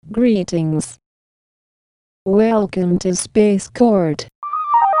Greetings. Welcome to Space Court.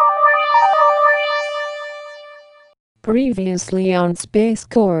 Previously on Space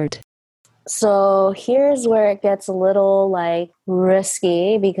Court. So here's where it gets a little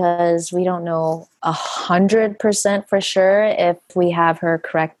risky because we don't know 100% for sure if we have her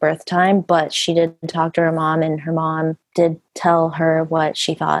correct birth time, but she did talk to her mom and her mom did tell her what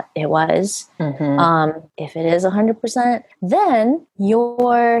she thought it was. If it is 100%, then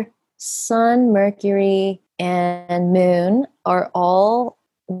your sun, Mercury, and moon are all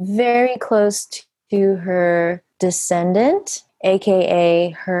very close to her descendant, aka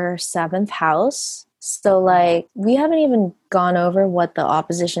her 7th house. So we haven't even gone over what the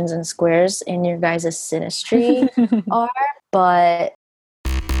oppositions and squares in your guys' synastry are, but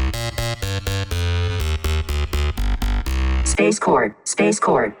Space Court. Space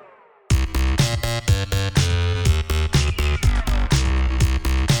Court.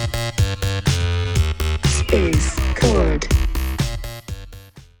 Space Court.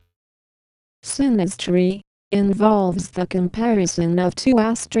 Synastry involves the comparison of two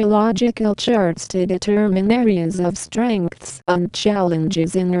astrological charts to determine areas of strengths and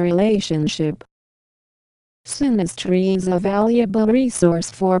challenges in a relationship. Synastry is a valuable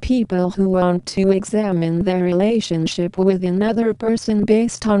resource for people who want to examine their relationship with another person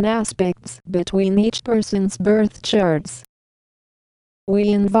based on aspects between each person's birth charts. We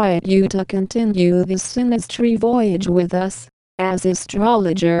invite you to continue this synastry voyage with us, as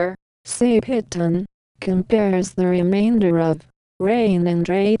astrologer Seb Hitton compares the remainder of Rain and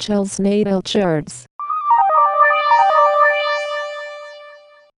Rachel's natal charts.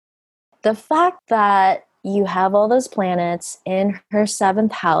 the fact that you have all those planets in her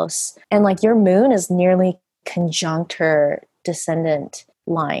 7th house and your moon is nearly conjunct her descendant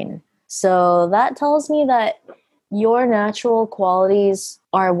line. So that tells me that your natural qualities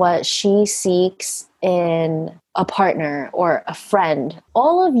are what she seeks in a partner or a friend.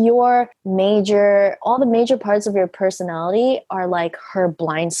 All the major parts of your personality are like her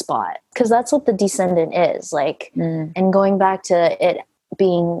blind spot, because that's what the descendant is And going back to it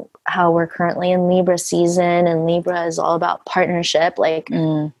being how we're currently in Libra season, and Libra is all about partnership.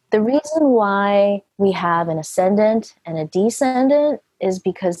 The reason why we have an ascendant and a descendant is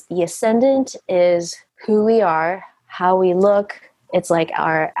because the ascendant is who we are, how we look. It's like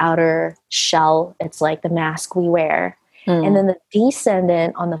our outer shell. It's like the mask we wear. And then the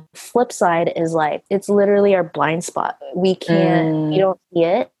descendant on the flip side is it's literally our blind spot. We don't see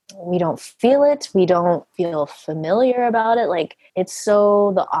it. We don't feel it. We don't feel familiar about it. It's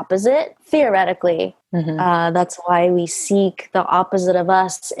so the opposite, theoretically. That's why we seek the opposite of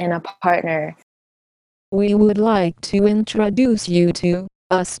us in a partner. We would like to introduce you to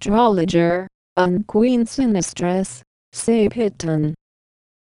astrologer and Queen Sinistress, Seb Hitton.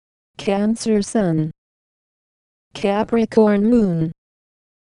 Cancer Sun, Capricorn Moon,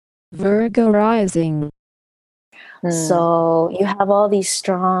 Virgo Rising. So you have all these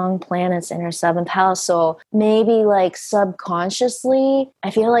strong planets in her 7th house. So maybe subconsciously,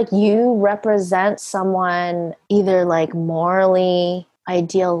 I feel like you represent someone either morally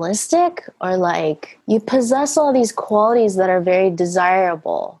idealistic or you possess all these qualities that are very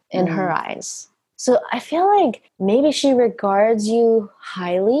desirable in her eyes. So I feel like maybe she regards you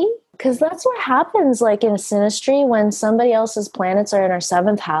highly, because that's what happens in synastry when somebody else's planets are in our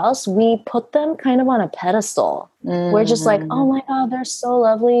 7th house. We put them kind of on a pedestal. We're just oh my God, they're so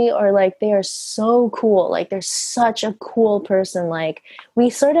lovely, or they are so cool. They're such a cool person. We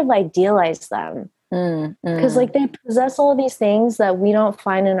sort of idealize them. Because they possess all these things that we don't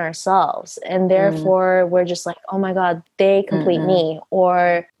find in ourselves, and therefore we're just oh my God, they complete me,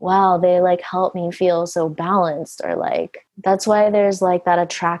 or wow, they help me feel so balanced, or that's why there's that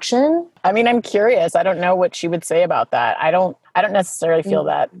attraction. I mean, I'm curious. I don't know what she would say about that. I don't necessarily feel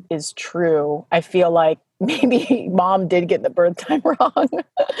that is true. I feel like maybe mom did get the birth time wrong.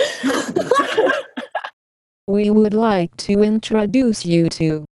 We would like to introduce you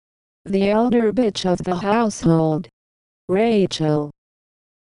to the elder bitch of the household, Rachel.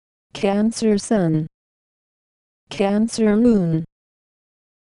 Cancer Sun, Cancer Moon,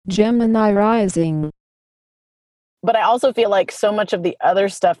 Gemini Rising. But I also feel like so much of the other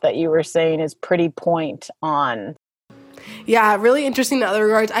stuff that you were saying is pretty point on. Yeah, really interesting in other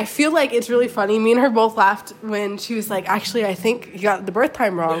regards. I feel like it's really funny. Me and her both laughed when she was actually, I think you got the birth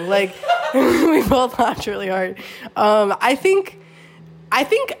time wrong. We both laughed really hard. I think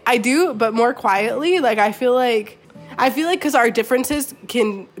I do, but more quietly. I feel like because our differences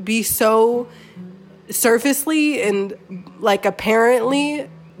can be so surfacely and apparently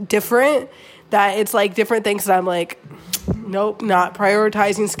different, that it's different things that I'm nope, not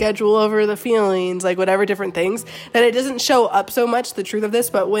prioritizing schedule over the feelings, like whatever different things, that it doesn't show up so much the truth of this,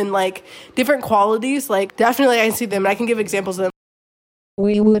 but when like different qualities, like definitely I can see them and I can give examples of them.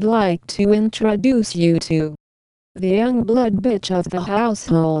 We would like to introduce you to the young blood bitch of the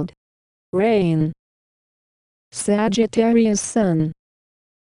household. Rain. Sagittarius Sun.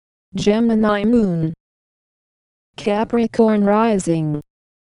 Gemini Moon. Capricorn Rising.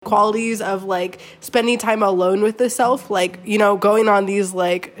 Qualities of like spending time alone with the self, like, you know, going on these,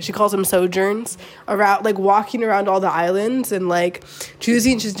 like, she calls them sojourns around, like walking around all the islands and like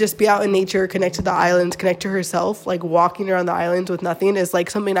choosing to just be out in nature, connect to the islands, connect to herself, like walking around the islands with nothing is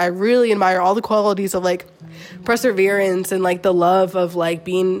like something I really admire. All the qualities of like perseverance and like the love of like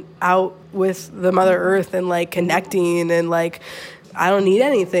being out with the Mother Earth and like connecting and like I don't need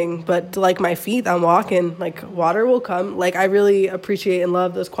anything but like my feet. I'm walking, like water will come. Like I really appreciate and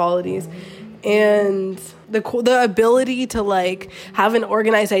love those qualities. And the ability to like have an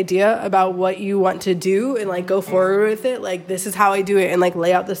organized idea about what you want to do and like go forward with it, like this is how I do it, and like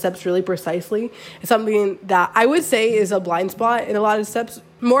lay out the steps really precisely. It's something that I would say is a blind spot in a lot of steps.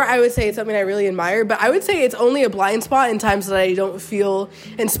 More, I would say it's something I really admire, but I would say it's only a blind spot in times that I don't feel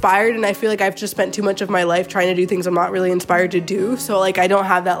inspired, and I feel like I've just spent too much of my life trying to do things I'm not really inspired to do. So like I don't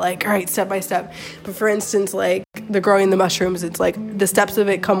have that like, all right, step by step. But for instance, like the growing the mushrooms, it's like the steps of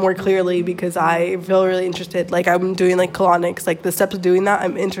it come more clearly because I feel really interested. Like I'm doing like colonics, like the steps of doing that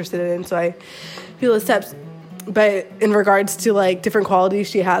I'm interested in, so I feel the steps. But in regards to like different qualities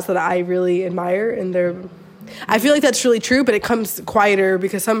she has that I really admire, and I feel like that's really true, but it comes quieter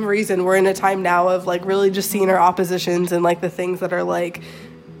because some reason we're in a time now of like really just seeing our oppositions and like the things that are like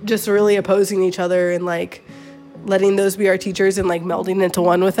just really opposing each other and like letting those be our teachers and like melding into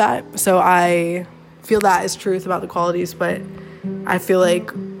one with that. So I feel that is truth about the qualities, but I feel like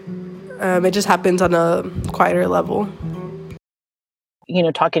it just happens on a quieter level. You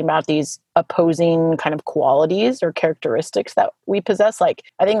know, talking about these opposing kind of qualities or characteristics that we possess, like,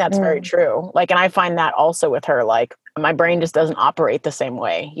 I think that's very true. Like, and I find that also with her, like, my brain just doesn't operate the same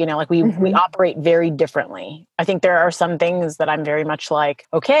way. You know, like we operate very differently. I think there are some things that I'm very much like,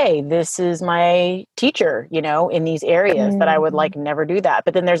 okay, this is my teacher, you know, in these areas that I would like never do that.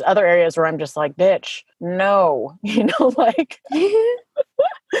 But then there's other areas where I'm just like, bitch, no, you know, like,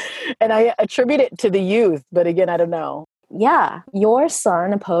 and I attribute it to the youth. But again, I don't know. Yeah, your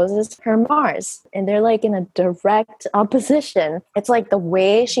sun opposes her Mars, and they're like in a direct opposition. It's like the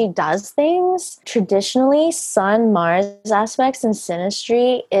way she does things. Traditionally, Sun Mars aspects in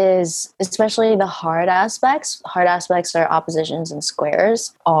synastry is, especially the hard aspects are oppositions and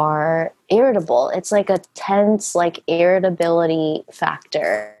squares, are irritable. It's like a tense, like irritability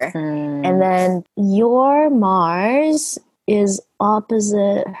factor. And then your Mars is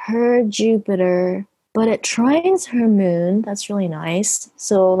opposite her Jupiter, but it trines her moon. That's really nice.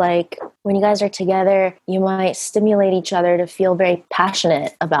 So like when you guys are together, you might stimulate each other to feel very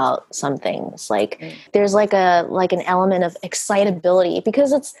passionate about some things. Like there's like an element of excitability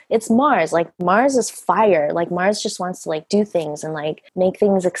because it's Mars. Like Mars is fire. Like Mars just wants to like do things and like make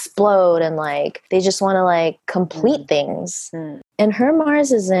things explode, and like they just want to like complete things. And her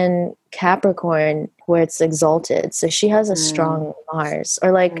Mars is in Capricorn, where it's exalted. So she has a strong Mars,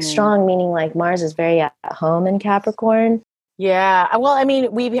 or like strong meaning like Mars is very at home in Capricorn. Yeah. Well, I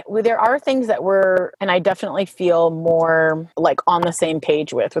mean, there are things that and I definitely feel more like on the same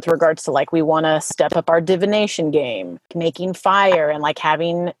page with regards to like, we want to step up our divination game, making fire and like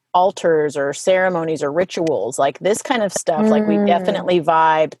having altars or ceremonies or rituals, like this kind of stuff. Like we definitely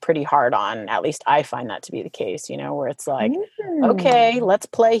vibe pretty hard on, at least I find that to be the case, you know, where it's like, okay, let's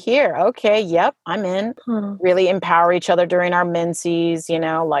play here. Okay. Yep. I'm in. Really empower each other during our menses, you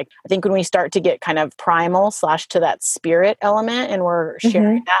know, like I think when we start to get kind of primal / to that spirit element and we're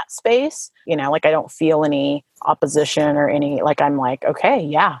sharing that space, you know, like I don't feel any opposition or any, like I'm like, okay,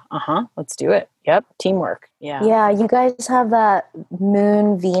 yeah, let's do it. Yep, teamwork. Yeah, you guys have that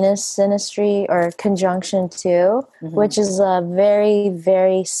Moon Venus synastry or conjunction too, which is a very,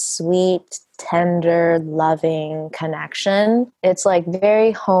 very sweet, tender, loving connection. It's like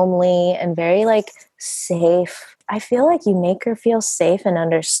very homely and very like safe. I feel like you make her feel safe and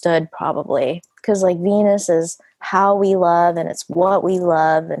understood, probably, because like Venus is how we love and it's what we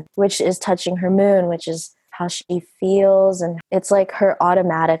love, and which is touching her moon, which is how she feels, and it's like her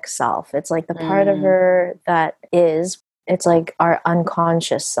automatic self. It's like the part of her that is, it's like our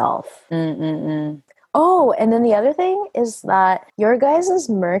unconscious self. Oh, and then the other thing is that your guys'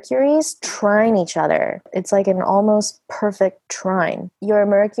 Mercuries trine each other. It's like an almost perfect trine. Your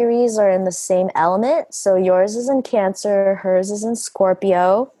Mercuries are in the same element. So yours is in Cancer, hers is in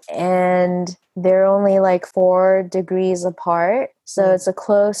Scorpio, and they're only like 4 degrees apart. So it's a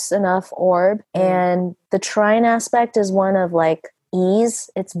close enough orb. And the trine aspect is one of like ease.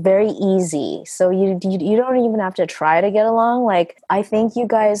 It's very easy. So you don't even have to try to get along. Like, I think you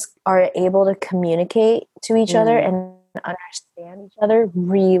guys are able to communicate to each other and understand each other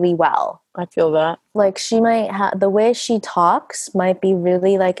really well. I feel that. Like, she might have, the way she talks might be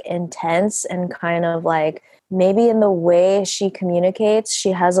really like intense and kind of like, maybe in the way she communicates,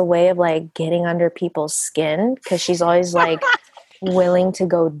 she has a way of like getting under people's skin because she's always like willing to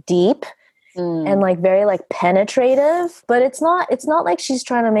go deep. And like very like penetrative, but it's not like she's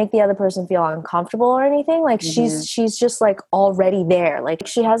trying to make the other person feel uncomfortable or anything. Like she's just like already there. Like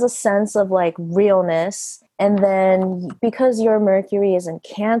she has a sense of like realness. And then because your Mercury is in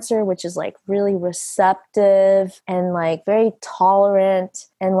Cancer, which is like really receptive and like very tolerant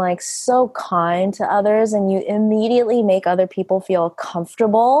and like so kind to others, and you immediately make other people feel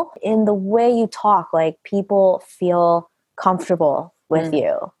comfortable in the way you talk. Like people feel comfortable with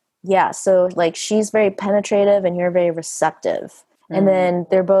you. Yeah, so like she's very penetrative and you're very receptive. And then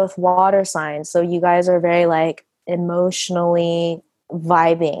they're both water signs, so you guys are very like emotionally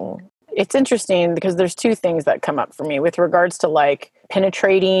vibing. It's interesting because there's 2 things that come up for me with regards to like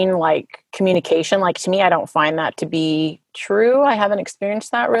penetrating, like communication. Like to me, I don't find that to be true. I haven't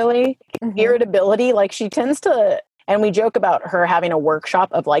experienced that really. Irritability, like she tends to, and we joke about her having a workshop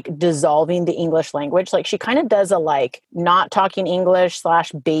of like dissolving the English language. Like she kind of does a like not talking English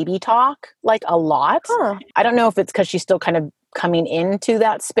 / baby talk like a lot. I don't know if it's because she's still kind of coming into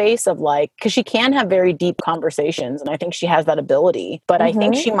that space of like, because she can have very deep conversations and I think she has that ability, but I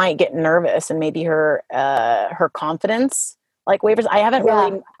think she might get nervous and maybe her confidence like wavers. I haven't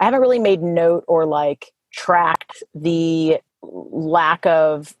really made note or like tracked the lack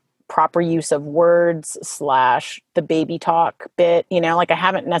of proper use of words / the baby talk bit, you know, like I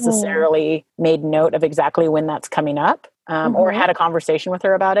haven't necessarily made note of exactly when that's coming up or had a conversation with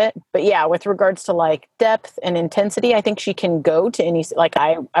her about it. But yeah, with regards to like depth and intensity, I think she can go to any, like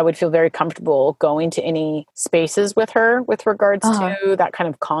I would feel very comfortable going to any spaces with her with regards to that kind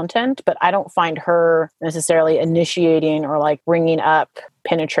of content, but I don't find her necessarily initiating or like bringing up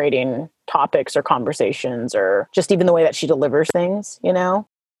penetrating topics or conversations or just even the way that she delivers things, you know?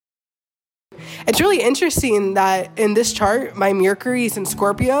 It's really interesting that in this chart, my Mercury is in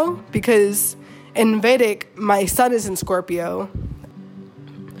Scorpio because in Vedic, my sun is in Scorpio,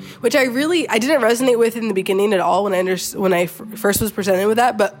 which I didn't resonate with in the beginning at all when I first was presented with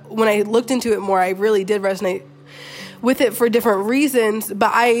that. But when I looked into it more, I really did resonate with it for different reasons.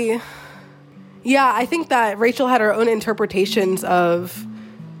 But I think that Rachel had her own interpretations of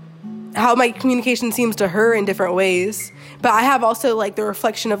how my communication seems to her in different ways. But I have also like the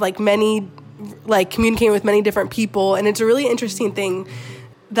reflection of like communicating with many different people. And it's a really interesting thing.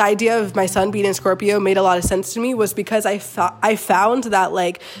 The idea of my sun being in Scorpio made a lot of sense to me was because I found that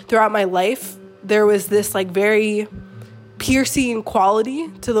like throughout my life, there was this like very piercing quality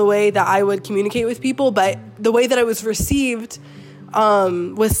to the way that I would communicate with people. But the way that I was received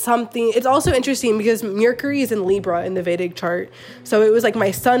was something. It's also interesting because Mercury is in Libra in the Vedic chart. So it was like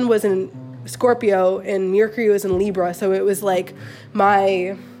my sun was in Scorpio and Mercury was in Libra. So it was like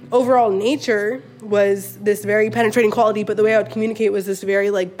my overall nature was this very penetrating quality, but the way I would communicate was this very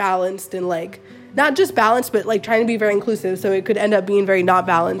like balanced and like not just balanced, but like trying to be very inclusive. So it could end up being very not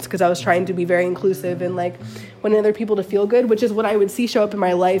balanced because I was trying to be very inclusive and like wanting other people to feel good, which is what I would see show up in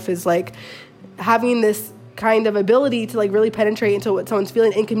my life is like having this kind of ability to like really penetrate into what someone's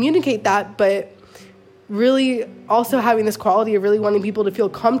feeling and communicate that, but really also having this quality of really wanting people to feel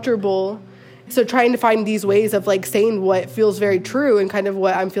comfortable. So trying to find these ways of like saying what feels very true and kind of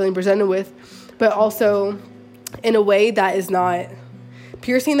what I'm feeling presented with, but also in a way that is not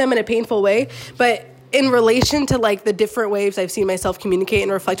piercing them in a painful way. But in relation to like the different ways I've seen myself communicate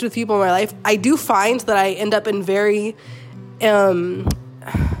and reflect with people in my life, I do find that I end up in very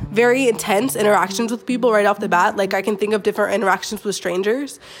intense interactions with people right off the bat. Like I can think of different interactions with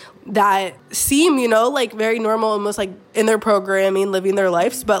strangers that seem, you know, like very normal, almost like in their programming, living their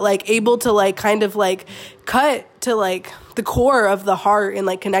lives, but like able to like kind of like cut to like the core of the heart and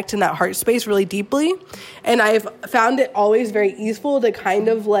like connect in that heart space really deeply. And I've found it always very easeful to kind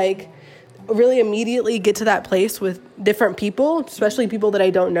of like really immediately get to that place with different people, especially people that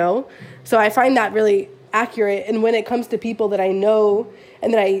I don't know. So I find that really accurate. And when it comes to people that I know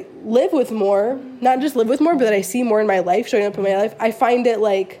and that I live with more, not just live with more, but that I see more in my life, showing up in my life, I find it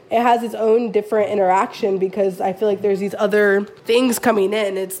like it has its own different interaction because I feel like there's these other things coming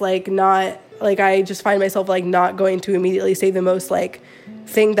in. It's like not like I just find myself like not going to immediately say the most like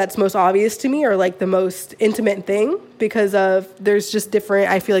thing that's most obvious to me or like the most intimate thing because of there's just different,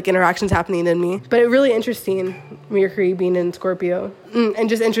 I feel like, interactions happening in me. But it really interesting, Mercury being in Scorpio, and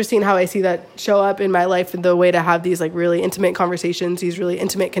just interesting how I see that show up in my life and the way to have these like really intimate conversations, these really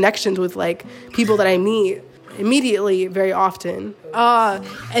intimate connections with like people that I meet immediately very often.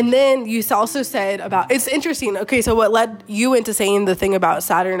 And then you also said about, it's interesting. Okay, so what led you into saying the thing about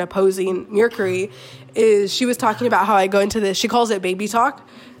Saturn opposing Mercury is she was talking about how I go into this, she calls it baby talk.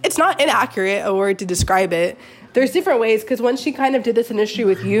 It's not inaccurate, a word to describe it. There's different ways, because when she kind of did this initially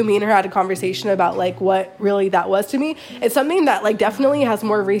with you, me and her had a conversation about like what really that was to me. It's something that like definitely has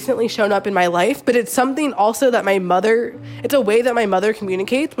more recently shown up in my life, but it's something also that my mother, it's a way that my mother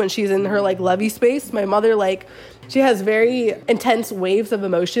communicates when she's in her like lovey space. My mother, like, she has very intense waves of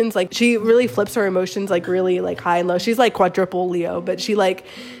emotions. Like she really flips her emotions like really like high and low. She's like quadruple Leo, but she like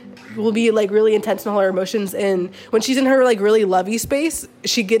will be like really intense in all her emotions, and when she's in her like really lovey space,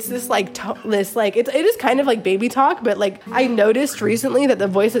 she gets this like this like it is kind of like baby talk, but like I noticed recently that the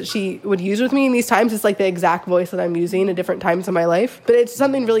voice that she would use with me in these times is like the exact voice that I'm using at different times in my life. But it's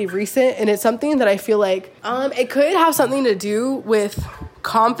something really recent, and it's something that I feel like it could have something to do with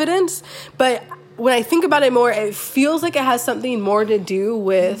confidence, but when I think about it more, it feels like it has something more to do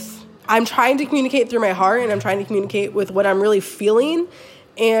with I'm trying to communicate through my heart, and I'm trying to communicate with what I'm really feeling.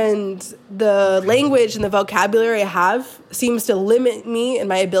 And the language and the vocabulary I have seems to limit me and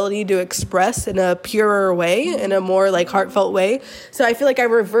my ability to express in a purer way, in a more like heartfelt way. So I feel like I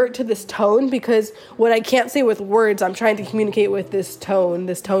revert to this tone because what I can't say with words, I'm trying to communicate with this tone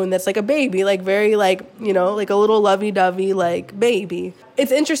that's like a baby, like very like, you know, like a little lovey-dovey like baby.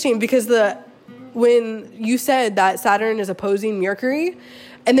 It's interesting because when you said that Saturn is opposing Mercury,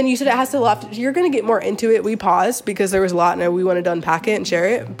 and then you said it has to left. You're going to get more into it. We paused because there was a lot and we wanted to unpack it and share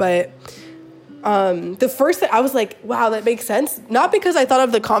it. But the first thing, I was like, wow, that makes sense. Not because I thought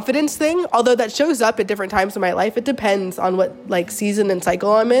of the confidence thing, although that shows up at different times in my life. It depends on what like season and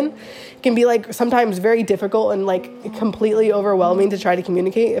cycle I'm in. It can be like sometimes very difficult and like completely overwhelming to try to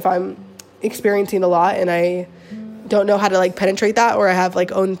communicate if I'm experiencing a lot and I don't know how to like penetrate that, or I have like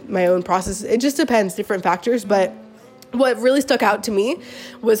my own process. It just depends, different factors. But what really stuck out to me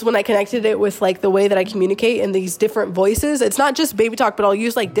was when I connected it with like the way that I communicate in these different voices. It's not just baby talk, but I'll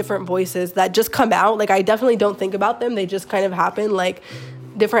use like different voices that just come out. Like I definitely don't think about them. They just kind of happen, like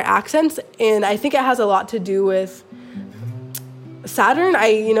different accents. And I think it has a lot to do with Saturn.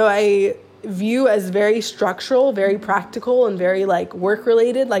 I view as very structural, very practical, and very like work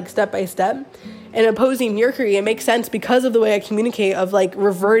related, like step by step. And opposing Mercury, it makes sense because of the way I communicate, of like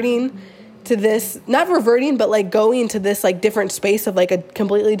reverting to this, not reverting, but like going to this like different space of like a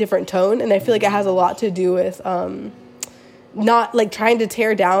completely different tone. And I feel like it has a lot to do with not like trying to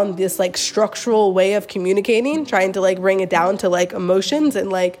tear down this like structural way of communicating, trying to like bring it down to like emotions,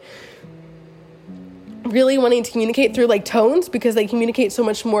 and like really wanting to communicate through like tones, because they communicate so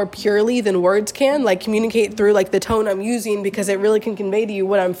much more purely than words can. Like communicate through like the tone I'm using, because it really can convey to you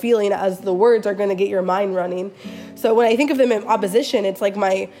what I'm feeling, as the words are going to get your mind running. So when I think of them in opposition, it's like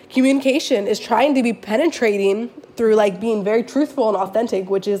my communication is trying to be penetrating through like being very truthful and authentic,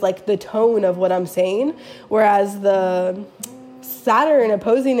 which is like the tone of what I'm saying. Whereas the Saturn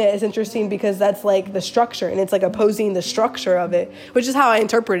opposing it is interesting because that's like the structure, and it's like opposing the structure of it, which is how I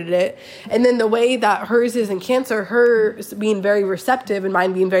interpreted it. And then the way that hers is in Cancer, hers being very receptive and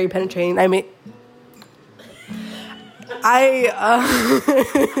mine being very penetrating. I mean,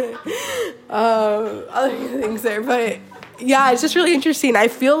 other things there, but yeah, it's just really interesting. I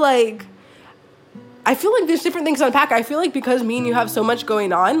feel like there's different things to unpack. I feel like because me and you have so much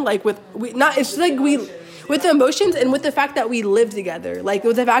going on, like with the emotions, and with the fact that we live together, like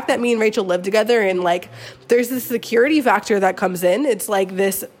with the fact that me and Rachel live together, and like there's this security factor that comes in. It's like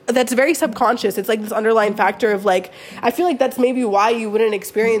this, that's very subconscious. It's like this underlying factor of like, I feel like that's maybe why you wouldn't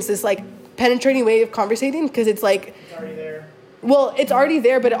experience this like penetrating way of conversating, because it's like, it's already there. Well, it's already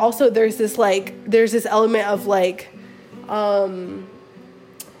there, but also there's this element of like,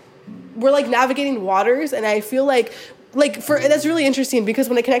 we're like navigating waters, and I feel like that's really interesting, because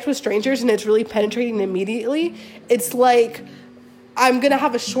when I connect with strangers and it's really penetrating immediately, it's like I'm going to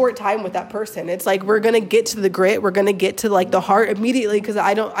have a short time with that person. It's like we're going to get to the grit, we're going to get to like the heart immediately, because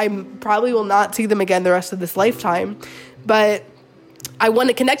I probably will not see them again the rest of this lifetime. But I want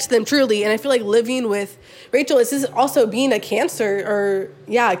to connect to them truly. And I feel like living with Rachel, this is also being a Cancer,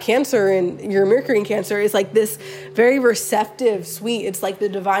 Cancer, and your Mercury in Cancer is like this very receptive, sweet. It's like the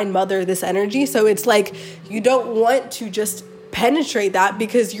divine mother, this energy. So it's like you don't want to just penetrate that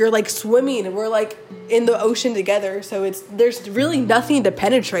because you're like swimming and we're like in the ocean together. So there's really nothing to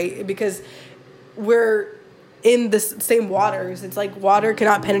penetrate because we're in the same waters. It's like water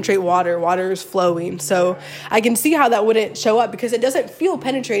cannot penetrate water. Water is flowing. So I can see how that wouldn't show up because it doesn't feel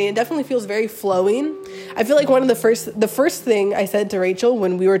penetrating. It definitely feels very flowing. I feel like one of the first thing I said to Rachel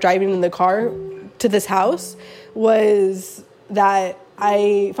when we were driving in the car to this house was that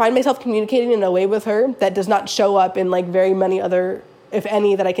I find myself communicating in a way with her that does not show up in like very many other, if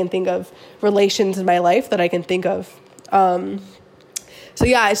any, that I can think of, relations in my life that I can think of. So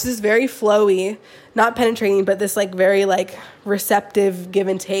yeah, it's just very flowy, not penetrating, but this like very like receptive give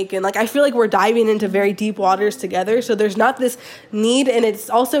and take. And like, I feel like we're diving into very deep waters together. So there's not this need. And it's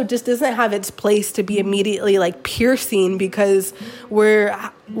also just doesn't have its place to be immediately like piercing because we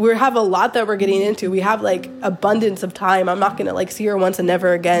have a lot that we're getting into. We have like abundance of time. I'm not going to like see her once and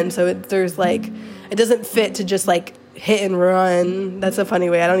never again. So it doesn't fit to just like hit and run. That's a funny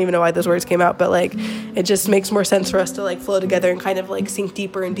way. I don't even know why those words came out, but like it just makes more sense for us to like flow together and kind of like sink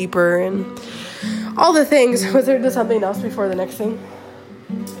deeper and deeper and all the things. Was there just something else before the next thing?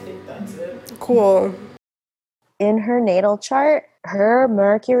 I think that's it. Cool. In her natal chart, her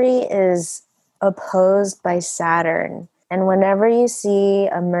Mercury is opposed by Saturn. And whenever you see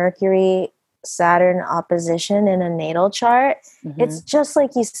a Mercury Saturn opposition in a natal chart, it's just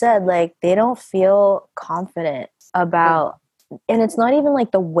like you said, like they don't feel confident about, and it's not even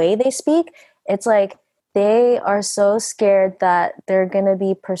like the way they speak. It's like they are so scared that they're going to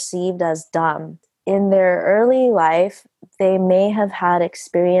be perceived as dumb. In their early life, they may have had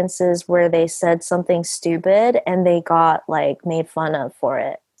experiences where they said something stupid and they got like made fun of for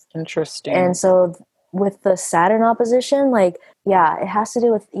it. Interesting. And so with the Saturn opposition, like, yeah, it has to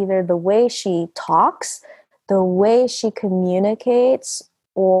do with either the way she talks, the way she communicates,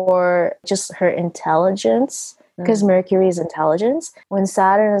 or just her intelligence, because Mercury is intelligence. When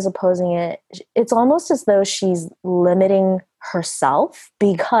Saturn is opposing it, it's almost as though she's limiting herself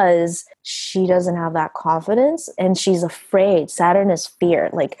because she doesn't have that confidence and she's afraid. Saturn is fear.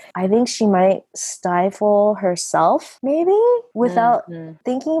 Like, I think she might stifle herself maybe without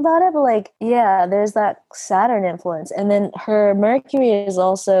thinking about it. But like, yeah, there's that Saturn influence. And then her Mercury is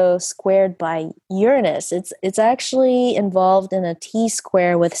also squared by Uranus. It's actually involved in a T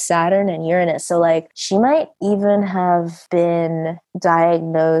square with Saturn and Uranus. So like she might even have been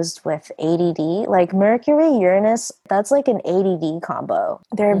diagnosed with ADD. Like Mercury, Uranus, that's like an ADD combo.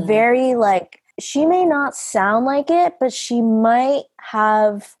 They're very like, she may not sound like it, but she might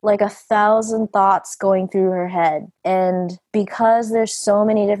have like 1,000 thoughts going through her head. And because there's so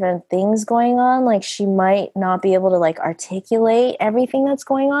many different things going on, like she might not be able to like articulate everything that's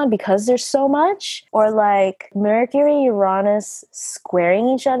going on because there's so much. Or like Mercury, Uranus squaring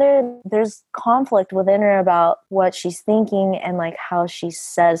each other, there's conflict within her about what she's thinking and like how she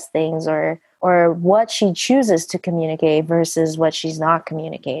says things or what she chooses to communicate versus what she's not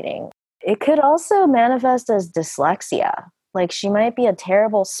communicating. It could also manifest as dyslexia. Like she might be a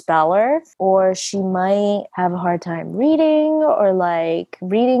terrible speller, or she might have a hard time reading, or like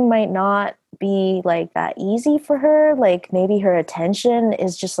reading might not be like that easy for her. Like maybe her attention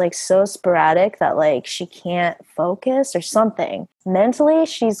is just like so sporadic that like she can't focus or something. Mentally,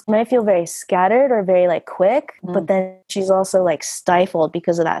 she's might feel very scattered or very like quick, but then she's also like stifled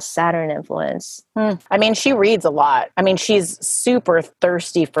because of that Saturn influence. I mean, she reads a lot. I mean, she's super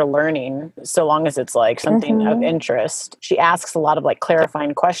thirsty for learning, so long as it's like something of interest. She asks a lot of like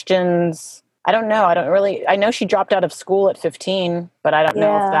clarifying questions. I don't know. I know she dropped out of school at 15, but I don't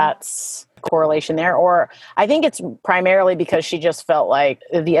know if that's correlation there, or I think it's primarily because she just felt like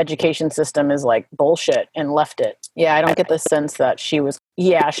the education system is like bullshit and left it. Yeah, I don't get the sense that she was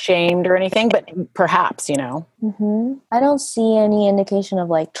shamed or anything, but perhaps, you know. I don't see any indication of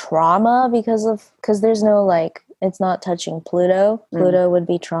like trauma because there's no like, it's not touching Pluto. Pluto would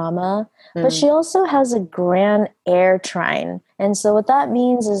be trauma. But she also has a grand air trine. And so what that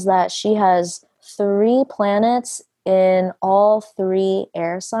means is that she has 3 planets in all 3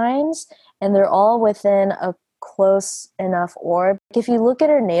 air signs, and they're all within a close enough orb. If you look at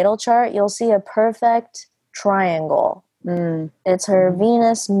her natal chart, you'll see a perfect triangle. It's her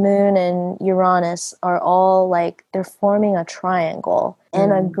Venus, Moon, and Uranus are all like, they're forming a triangle.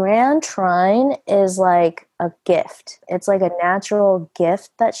 And a grand trine is like a gift. It's like a natural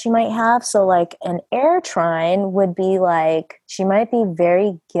gift that she might have. So like an air trine would be like, she might be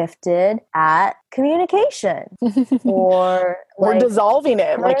very gifted at communication or Or like dissolving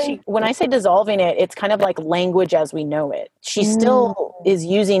it. Like her- when I say dissolving it, it's kind of like language as we know it. She still is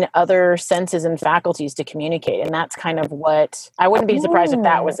using other senses and faculties to communicate. And that's kind of what I wouldn't be surprised if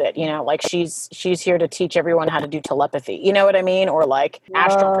that was it. You know, like she's here to teach everyone how to do telepathy. You know what I mean? Or like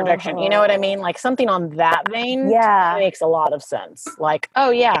astral projection. You know what I mean? Like something on that vein makes a lot of sense. Like, oh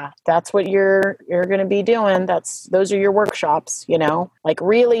yeah, that's what you're gonna be doing. Those are your workshops, you know? Like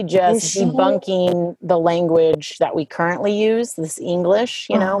really just debunking the language that we currently use, this English,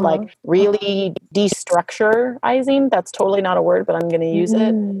 you know, like really destructurizing. That's totally not a word, but I'm going to use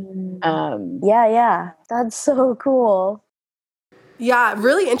it. Yeah. That's so cool. Yeah,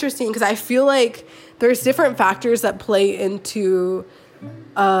 really interesting because I feel like there's different factors that play into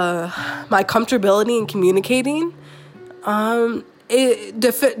my comfortability in communicating. It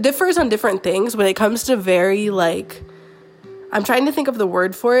differs on different things when it comes to very like, I'm trying to think of the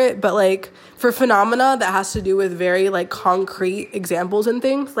word for it, but like for phenomena that has to do with very like concrete examples and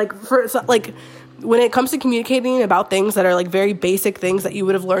things, like when it comes to communicating about things that are like very basic things that you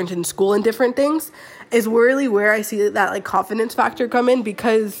would have learned in school and different things is really where I see that like confidence factor come in,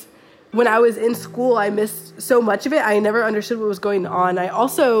 because when I was in school, I missed so much of it. I never understood what was going on. I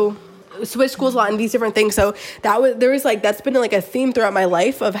also switched schools a lot and these different things. So that's been like a theme throughout my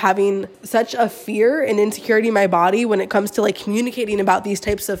life of having such a fear and insecurity in my body when it comes to like communicating about these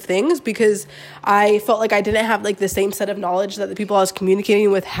types of things, because I felt like I didn't have like the same set of knowledge that the people I was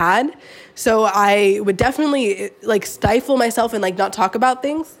communicating with had. So I would definitely like stifle myself and like not talk about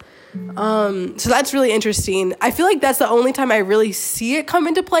things. So that's really interesting. I feel like that's the only time I really see it come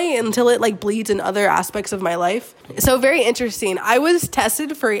into play until it like bleeds in other aspects of my life. So very interesting. I was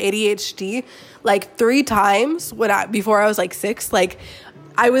tested for ADHD like 3 times before I was like 6. Like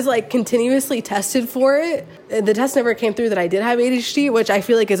I was like continuously tested for it. The test never came through that I did have ADHD, which I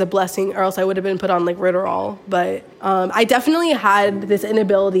feel like is a blessing, or else I would have been put on like Ritalol. But I definitely had this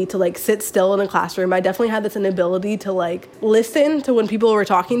inability to like sit still in a classroom. I definitely had this inability to like listen to when people were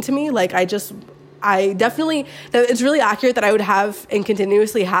talking to me. Like it's really accurate that I would have and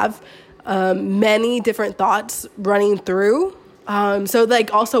continuously have many different thoughts running through. So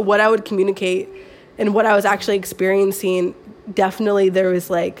like also what I would communicate and what I was actually experiencing, definitely there was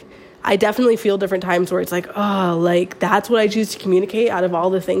like, I definitely feel different times where it's like, oh, like that's what I choose to communicate out of all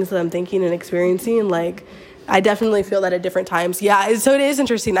the things that I'm thinking and experiencing. Like I definitely feel that at different times. Yeah, so it is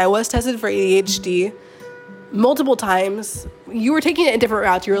interesting. I was tested for ADHD multiple times. You were taking it in different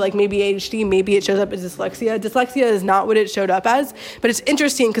routes. You were like, maybe ADHD, maybe it shows up as dyslexia. Dyslexia is not what it showed up as, but it's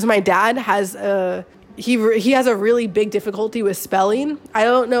interesting because my dad has he has a really big difficulty with spelling. I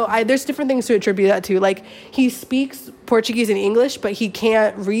don't know. There's different things to attribute that to. Like he speaks Portuguese and English, but he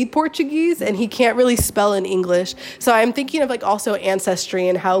can't read Portuguese and he can't really spell in English. So I'm thinking of like also ancestry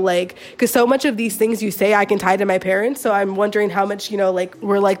and how like, because so much of these things you say I can tie to my parents. So I'm wondering how much, you know, like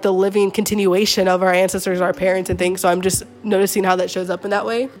we're like the living continuation of our ancestors, our parents and things. So I'm just noticing how that shows up in that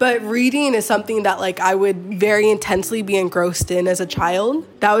way. But reading is something that like I would very intensely be engrossed in as a child.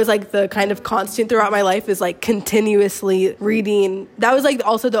 That was like the kind of constant throughout my life, is like continuously reading. That was like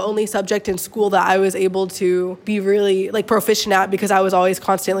also the only subject in school that I was able to be really like proficient at, because I was always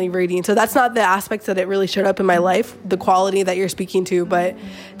constantly reading. So that's not the aspects that it really showed up in my life, the quality that you're speaking to, but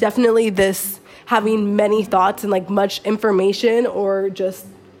definitely this having many thoughts and like much information or just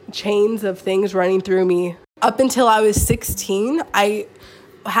chains of things running through me. Up until I was 16, I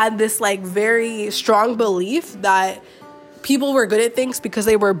had this like very strong belief that people were good at things because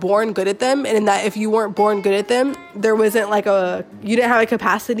they were born good at them, and that if you weren't born good at them, there wasn't like you didn't have a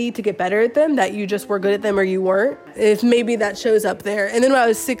capacity to get better at them, that you just were good at them or you weren't. If maybe that shows up there. And then when I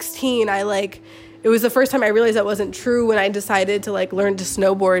was 16, it was the first time I realized that wasn't true when I decided to like learn to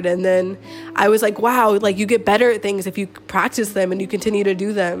snowboard. And then I was like, wow, like you get better at things if you practice them and you continue to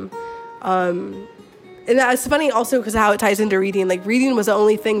do them. And that's funny also because how it ties into reading. Like reading was the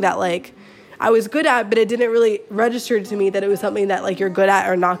only thing that like I was good at, but it didn't really register to me that it was something that like you're good at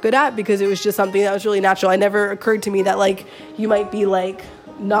or not good at, because it was just something that was really natural. It never occurred to me that like you might be like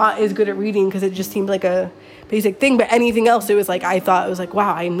not as good at reading, because it just seemed like a basic thing. But anything else, it was like I thought it was like,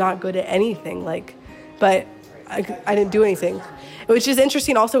 wow, I'm not good at anything. Like, but I didn't do anything. It was just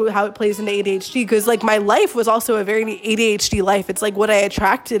interesting also how it plays into ADHD, because like my life was also a very ADHD life. It's like what I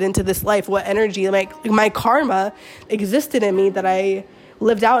attracted into this life, what energy, my karma existed in me that I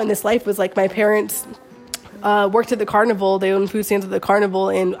lived out in this life was like my parents worked at the carnival. They owned food stands at the carnival,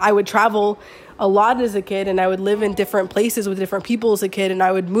 and I would travel a lot as a kid, and I would live in different places with different people as a kid, and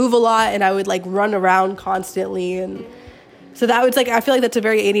I would move a lot, and I would like run around constantly. And so that was like, I feel like that's a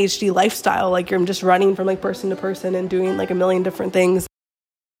very ADHD lifestyle. Like you're just running from like person to person and doing like a million different things.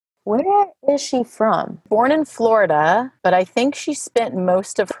 Where is she from? Born in Florida, but I think she spent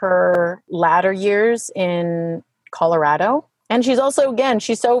most of her latter years in Colorado. And she's also, again,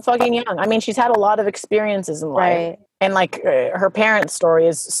 she's so fucking young. I mean, she's had a lot of experiences in life. Right. And like her parents' story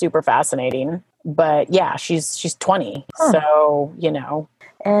is super fascinating. But yeah, she's 20. Huh. So, you know.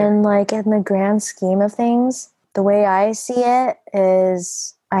 And like in the grand scheme of things, the way I see it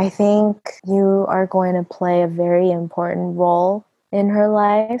is I think you are going to play a very important role in her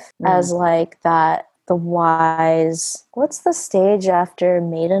life as like the wise, what's the stage after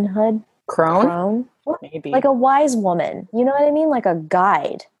maidenhood? Crone? Maybe. Like a wise woman. You know what I mean? Like a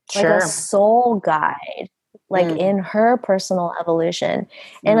guide. Sure. Like a soul guide. Like in her personal evolution.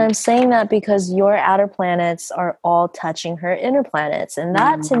 And I'm saying that because your outer planets are all touching her inner planets. And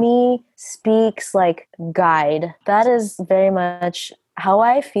that to me speaks like guide. That is very much how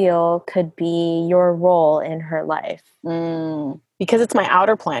I feel could be your role in her life. Because it's my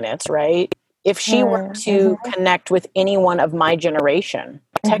outer planets, right? If she were to connect with anyone of my generation,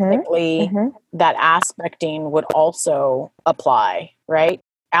 technically that aspecting would also apply, right?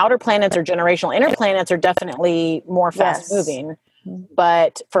 Outer planets are generational. Inner planets are definitely more fast moving.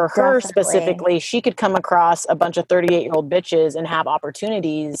 But for her specifically, she could come across a bunch of 38-year-old bitches and have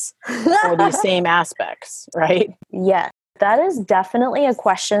opportunities for these same aspects, right? Yes. That is definitely a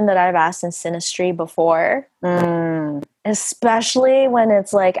question that I've asked in Synastry before. Especially when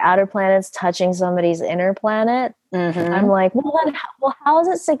it's like outer planets touching somebody's inner planet. I'm like, well, how is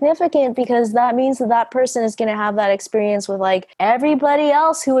it significant? Because that means that person is going to have that experience with like everybody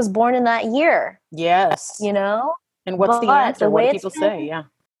else who was born in that year. Yes. You know? And what's the answer? What do people say? Yeah.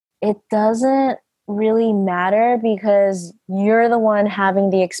 It doesn't really matter because you're the one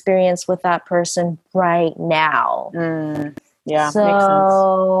having the experience with that person right now. Yeah, so, makes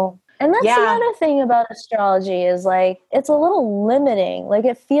sense. And that's the other thing about astrology is like, it's a little limiting. Like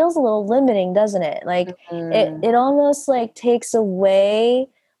it feels a little limiting, doesn't it? Like it almost like takes away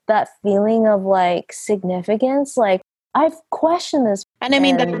that feeling of like significance. Like I've questioned this. And I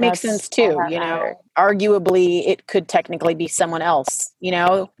mean, that makes sense too, you know, arguably it could technically be someone else, you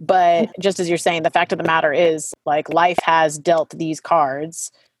know, but just as you're saying, the fact of the matter is like life has dealt these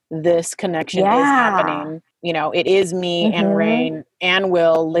cards. This connection is happening. You know, it is me and Rain and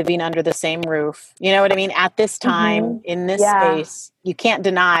Will living under the same roof. You know what I mean? At this time, in this space, you can't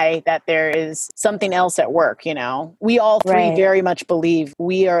deny that there is something else at work, you know? We all three very much believe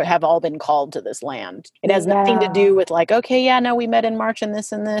we have all been called to this land. It has nothing to do with like, okay, we met in March and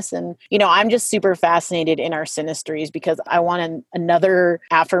this and this. And, you know, I'm just super fascinated in our synastries because I want another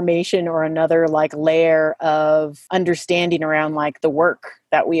affirmation or another like layer of understanding around like the work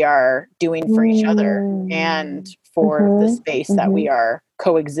that we are doing for each other and for the space that we are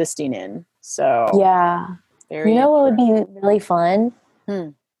coexisting in. So you know what would be really fun?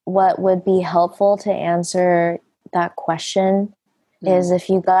 What would be helpful to answer that question is if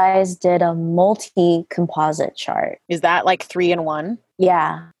you guys did a multi-composite chart. Is that like 3-in-1?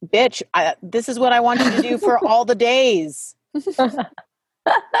 Yeah. Bitch, this is what I want you to do for all the days.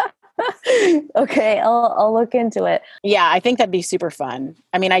 Okay, I'll look into it. Yeah, I think that'd be super fun.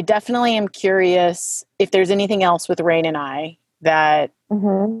 I mean, I definitely am curious if there's anything else with Rain and I that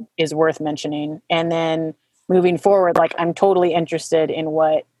is worth mentioning. And then moving forward, like I'm totally interested in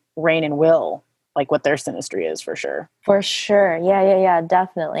what Rain and Will, like what their synastry is for sure. For sure. Yeah,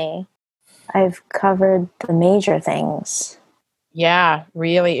 definitely. I've covered the major things. Yeah,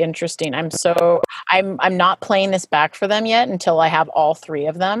 really interesting. I'm not playing this back for them yet until I have all three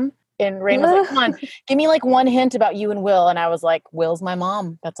of them. And Rain was like, come on, give me like one hint about you and Will. And I was like, Will's my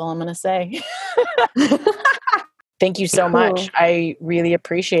mom. That's all I'm going to say. Thank you so much. I really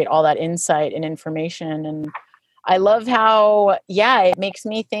appreciate all that insight and information. And I love how, it makes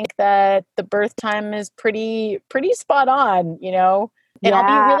me think that the birth time is pretty spot on, you know? And I'll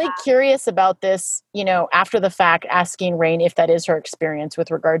be really curious about this, you know, after the fact, asking Rain if that is her experience with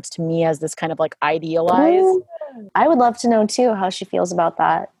regards to me as this kind of like idealized. I would love to know too how she feels about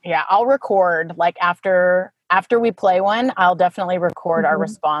that. Yeah, I'll record like after we play one, I'll definitely record our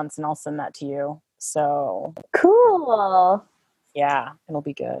response and I'll send that to you. So cool. Yeah, it'll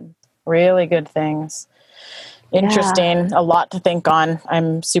be good. Really good things. Interesting. A lot to think on.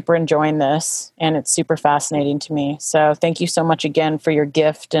 I'm super enjoying this and it's super fascinating to me. So thank you so much again for your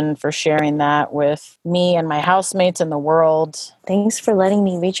gift and for sharing that with me and my housemates and the world. Thanks for letting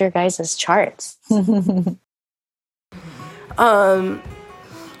me read your guys' charts.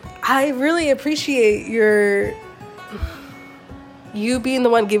 I really appreciate you being the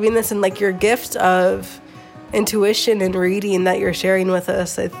one giving this and like your gift of intuition and reading that you're sharing with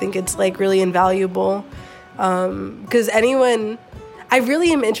us. I think it's like really invaluable. Because anyone, I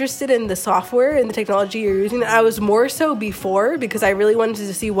really am interested in the software and the technology you're using. I was more so before because I really wanted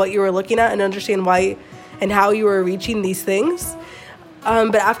to see what you were looking at and understand why and how you were reaching these things.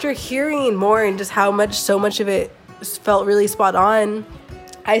 But after hearing more and just how so much of it felt really spot on,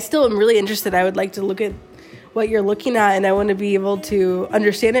 I still am really interested. I would like to look at what you're looking at, and I want to be able to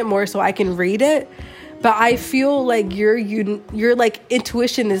understand it more so I can read it. But I feel like your like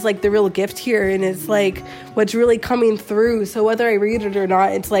intuition is like the real gift here, and it's like what's really coming through. So whether I read it or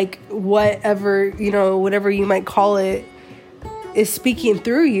not, it's like whatever you might call it is speaking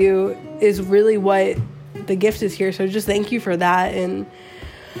through you is really what the gift is here. So just thank you for that. And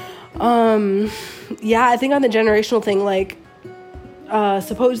I think on the generational thing, like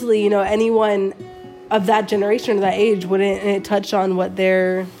supposedly anyone of that generation or that age wouldn't it touch on what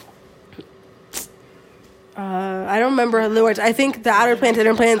their I don't remember the words. I think the outer planets,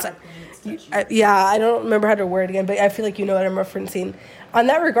 inner planets. I don't remember how to word it again, but I feel like you know what I'm referencing. On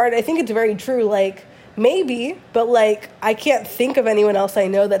that regard, I think it's very true. Like, maybe, but like, I can't think of anyone else I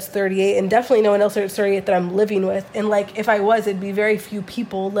know that's 38, and definitely no one else that's 38 that I'm living with. And like, if I was, it'd be very few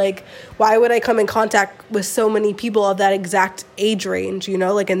people. Like, why would I come in contact with so many people of that exact age range,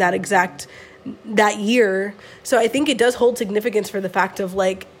 like in that year? So I think it does hold significance for the fact of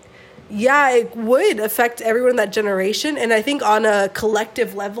like, yeah, it would affect everyone in that generation. And I think on a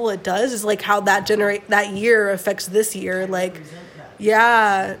collective level, it does, is like how that year affects this year. Like,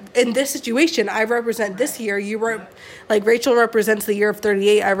 yeah, in this situation, I represent this year. Like Rachel represents the year of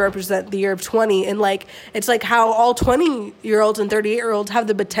 38. I represent the year of 20. And like, it's like how all 20-year-olds and 38-year-olds have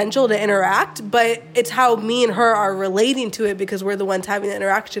the potential to interact, but it's how me and her are relating to it because we're the ones having the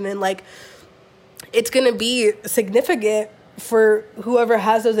interaction. And like, it's going to be significant for whoever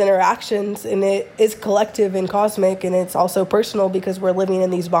has those interactions, and it is collective and cosmic, and it's also personal because we're living in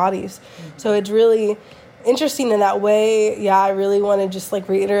these bodies. So it's really interesting in that way. Yeah, I really want to just like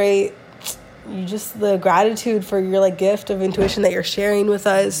reiterate just the gratitude for your like gift of intuition that you're sharing with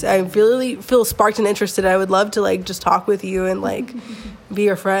us. I really feel sparked and interested. I would love to like just talk with you and like be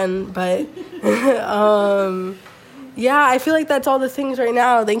your friend, but yeah, I feel like that's all the things right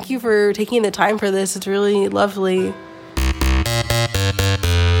now. Thank you for taking the time for this. It's really lovely.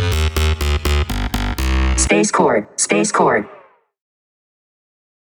 Space Chord.